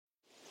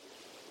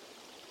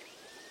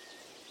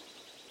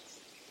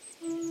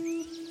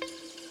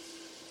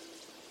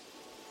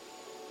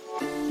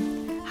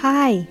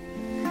Hi!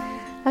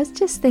 I was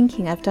just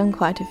thinking I've done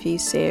quite a few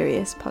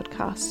serious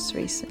podcasts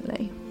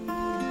recently.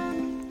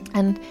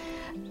 And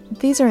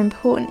these are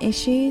important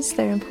issues,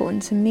 they're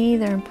important to me,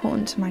 they're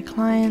important to my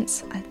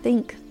clients. I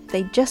think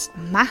they just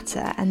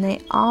matter and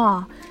they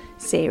are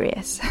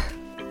serious.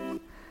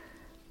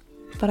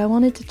 But I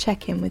wanted to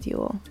check in with you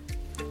all.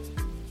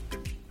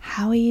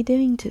 How are you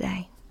doing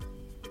today?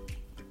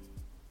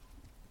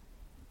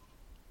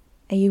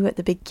 Are you at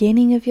the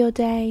beginning of your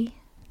day?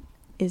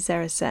 Is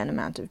there a certain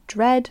amount of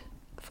dread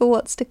for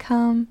what's to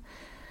come?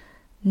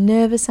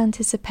 Nervous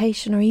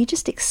anticipation? Or are you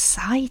just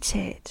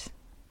excited?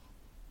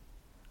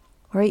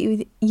 Or are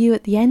you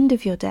at the end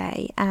of your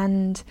day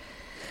and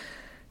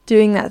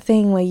doing that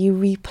thing where you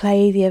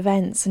replay the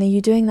events? And are you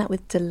doing that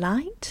with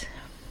delight?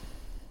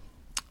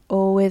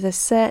 Or with a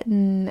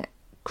certain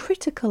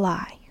critical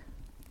eye?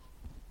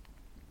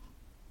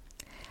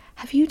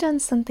 Have you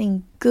done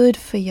something good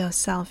for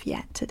yourself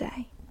yet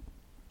today?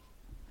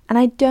 And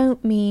I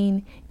don't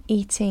mean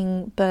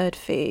eating bird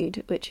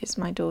food, which is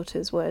my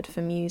daughter's word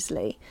for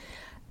muesli.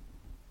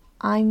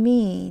 I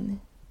mean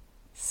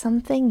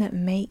something that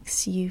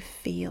makes you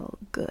feel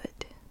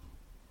good.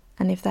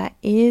 And if that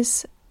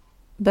is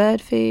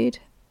bird food,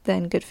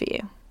 then good for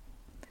you.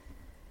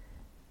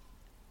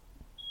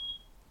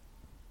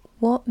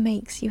 What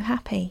makes you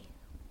happy?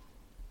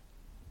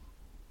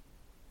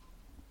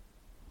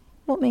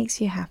 What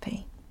makes you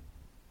happy?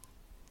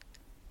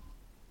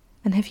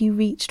 And have you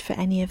reached for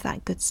any of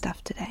that good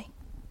stuff today?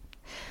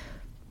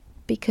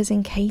 Because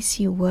in case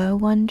you were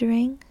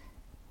wondering,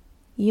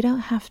 you don't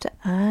have to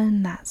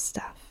earn that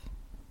stuff.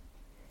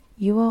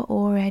 You are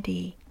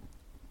already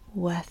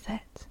worth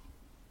it.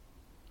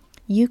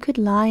 You could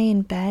lie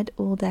in bed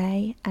all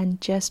day and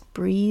just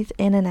breathe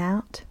in and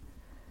out,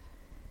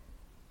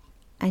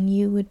 and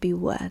you would be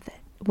worth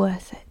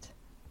it.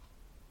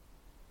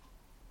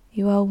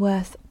 You are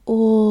worth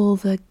all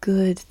the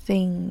good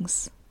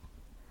things.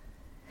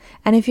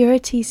 And if you're a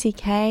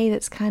TCK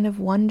that's kind of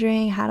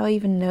wondering, how do I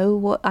even know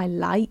what I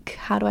like?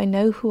 How do I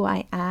know who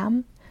I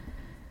am?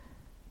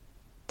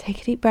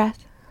 Take a deep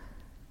breath.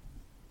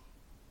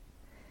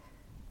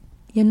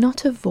 You're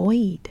not a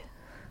void.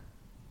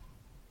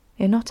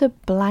 You're not a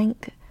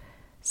blank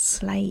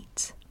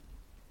slate.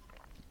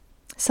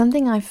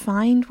 Something I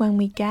find when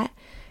we get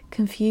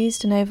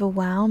confused and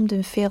overwhelmed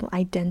and feel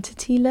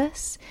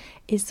identityless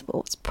is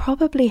what's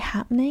probably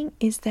happening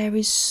is there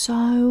is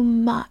so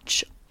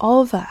much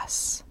of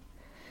us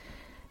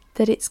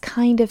that it's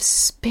kind of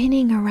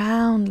spinning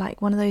around like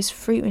one of those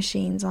fruit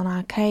machines on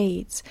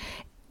arcades.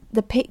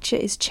 The picture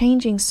is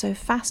changing so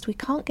fast we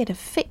can't get a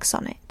fix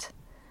on it.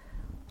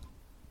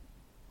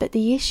 But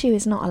the issue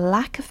is not a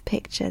lack of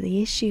picture,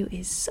 the issue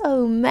is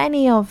so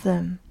many of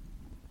them.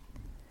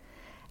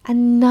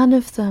 And none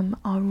of them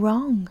are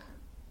wrong.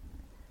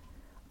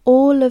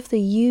 All of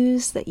the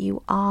yous that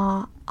you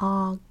are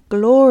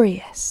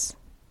glorious.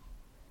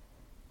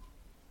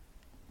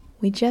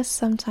 We just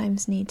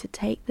sometimes need to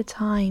take the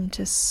time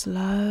to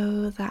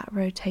slow that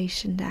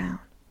rotation down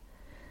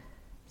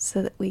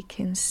so that we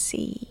can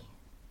see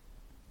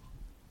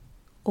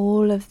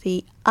all of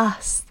the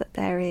us that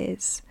there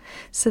is,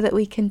 so that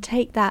we can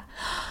take that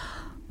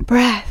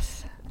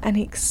breath and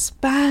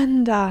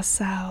expand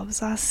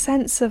ourselves, our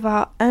sense of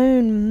our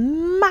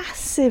own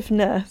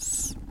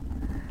massiveness.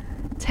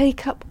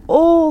 Take up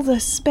all the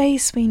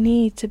space we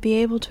need to be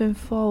able to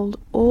unfold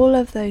all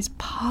of those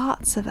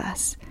parts of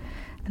us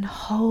and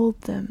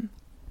hold them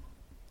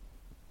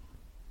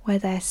where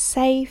they're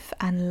safe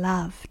and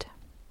loved.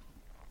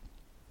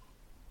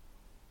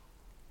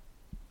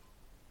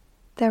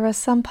 There are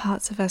some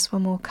parts of us we're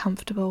more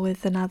comfortable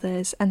with than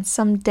others, and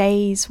some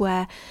days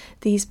where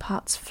these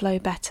parts flow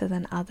better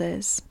than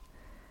others.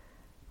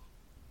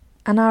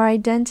 And our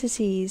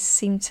identities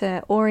seem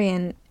to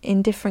orient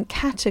in different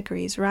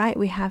categories, right?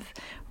 We have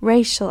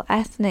racial,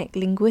 ethnic,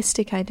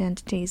 linguistic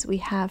identities. We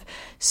have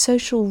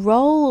social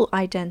role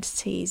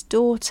identities,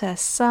 daughter,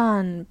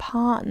 son,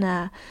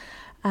 partner,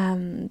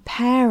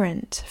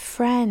 parent,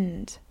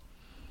 friend.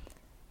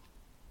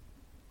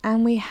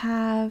 And we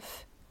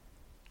have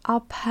our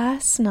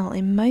personal,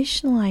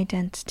 emotional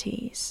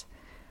identities,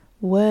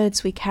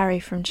 words we carry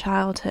from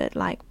childhood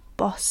like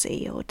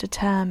bossy or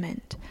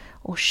determined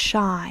or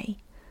shy,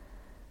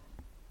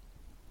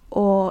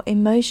 or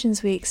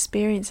emotions we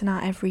experience in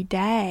our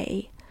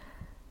everyday,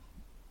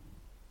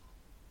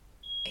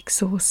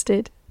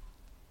 exhausted,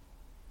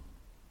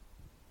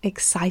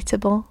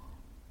 excitable,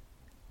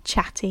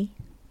 chatty,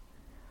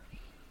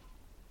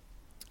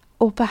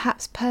 or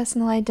perhaps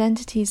personal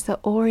identities that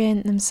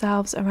orient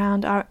themselves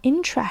around our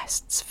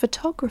interests,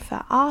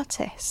 photographer,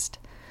 artist,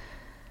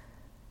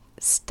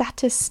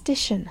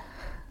 statistician.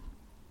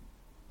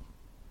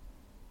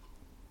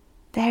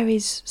 There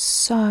is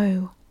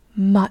so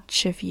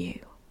much of you.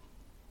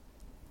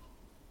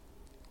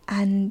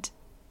 And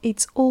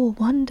it's all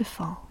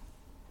wonderful.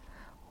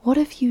 What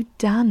have you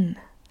done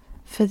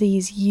for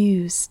these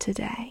yous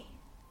today?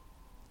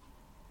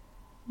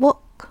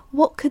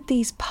 What could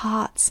these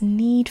parts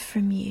need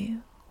from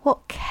you?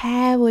 What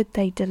care would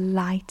they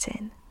delight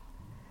in?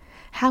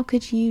 How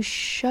could you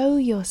show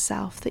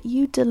yourself that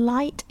you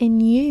delight in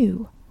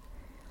you?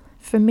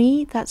 For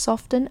me, that's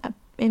often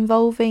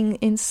involving,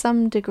 in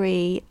some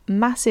degree,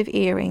 massive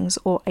earrings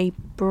or a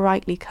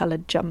brightly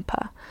coloured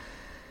jumper.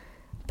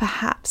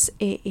 Perhaps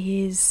it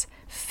is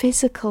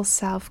physical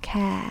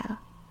self-care,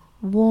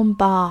 warm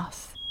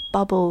bath,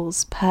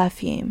 bubbles,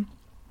 perfume.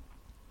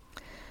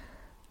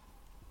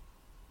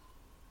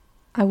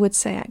 I would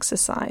say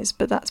exercise,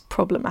 but that's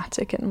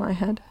problematic in my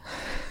head.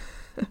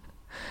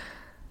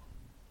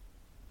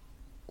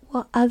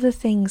 What other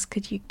things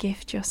could you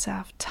gift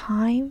yourself?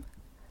 Time?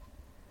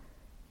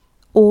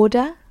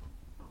 Order?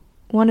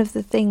 One of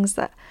the things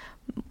that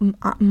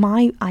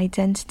my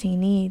identity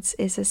needs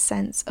is a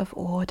sense of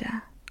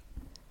order,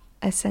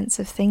 a sense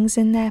of things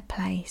in their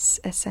place,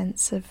 a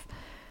sense of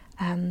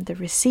the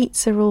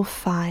receipts are all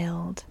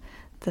filed,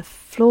 the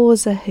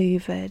floors are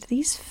hoovered.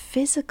 These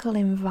physical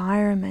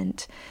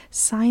environment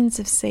signs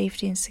of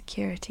safety and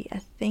security are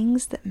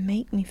things that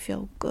make me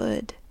feel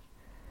good,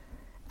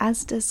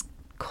 as does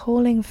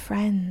calling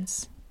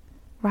friends,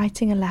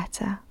 writing a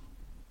letter,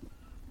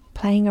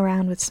 playing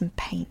around with some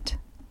paint,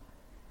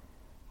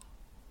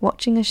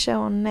 watching a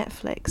show on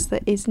Netflix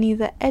that is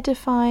neither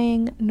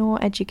edifying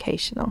nor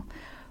educational,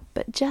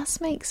 but just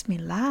makes me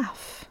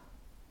laugh.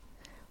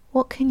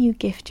 What can you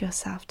gift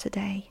yourself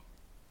today?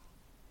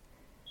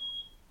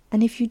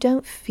 And if you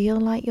don't feel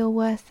like you're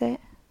worth it,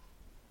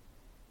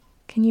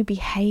 can you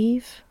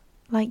behave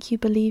like you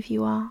believe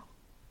you are?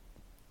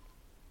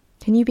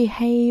 Can you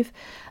behave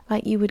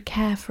like you would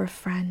care for a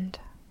friend?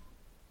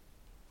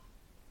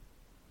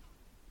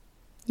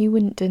 You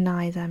wouldn't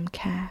deny them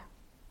care.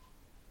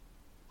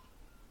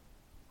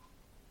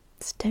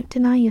 So don't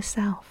deny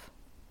yourself.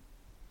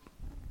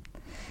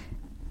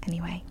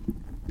 Anyway,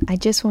 I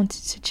just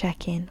wanted to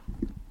check in.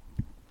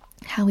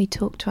 How we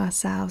talk to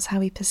ourselves, how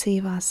we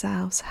perceive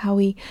ourselves, how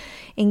we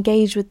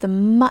engage with the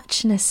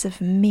muchness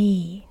of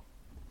me.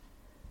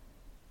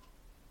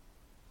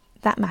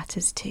 That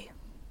matters too.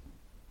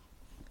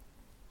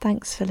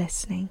 Thanks for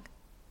listening.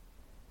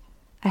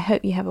 I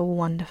hope you have a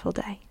wonderful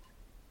day.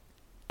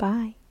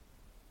 Bye.